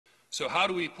So how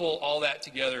do we pull all that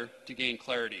together to gain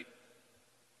clarity?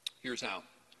 Here's how.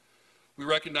 We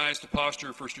recognize the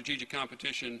posture for strategic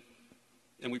competition,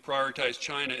 and we prioritize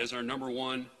China as our number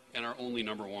one and our only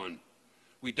number one.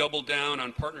 We doubled down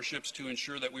on partnerships to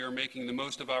ensure that we are making the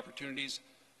most of opportunities,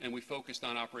 and we focused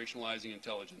on operationalizing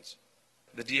intelligence.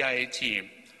 The DIA team,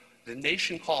 the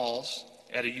nation calls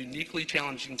at a uniquely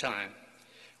challenging time.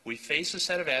 We face a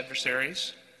set of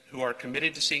adversaries who are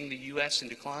committed to seeing the U.S. in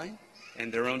decline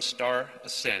and their own star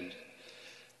ascend.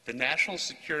 The national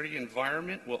security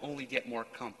environment will only get more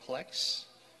complex,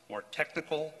 more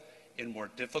technical, and more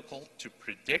difficult to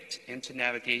predict and to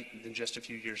navigate than just a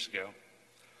few years ago.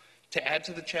 To add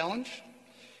to the challenge,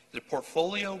 the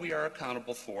portfolio we are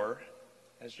accountable for,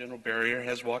 as General Barrier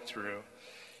has walked through,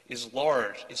 is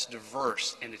large, it's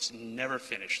diverse, and it's never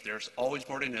finished. There's always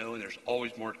more to know, and there's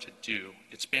always more to do.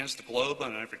 It spans the globe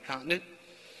on every continent,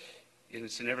 and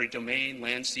it's in every domain: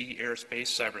 land, sea, airspace,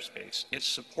 cyberspace. It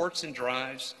supports and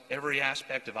drives every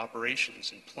aspect of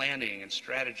operations and planning and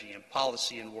strategy and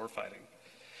policy and warfighting.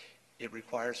 It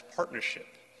requires partnership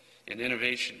and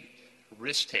innovation,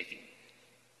 risk-taking,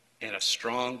 and a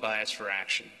strong bias for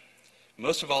action.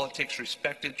 Most of all, it takes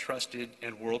respected, trusted,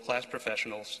 and world-class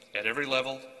professionals at every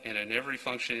level and in every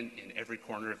function in every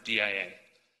corner of DIA.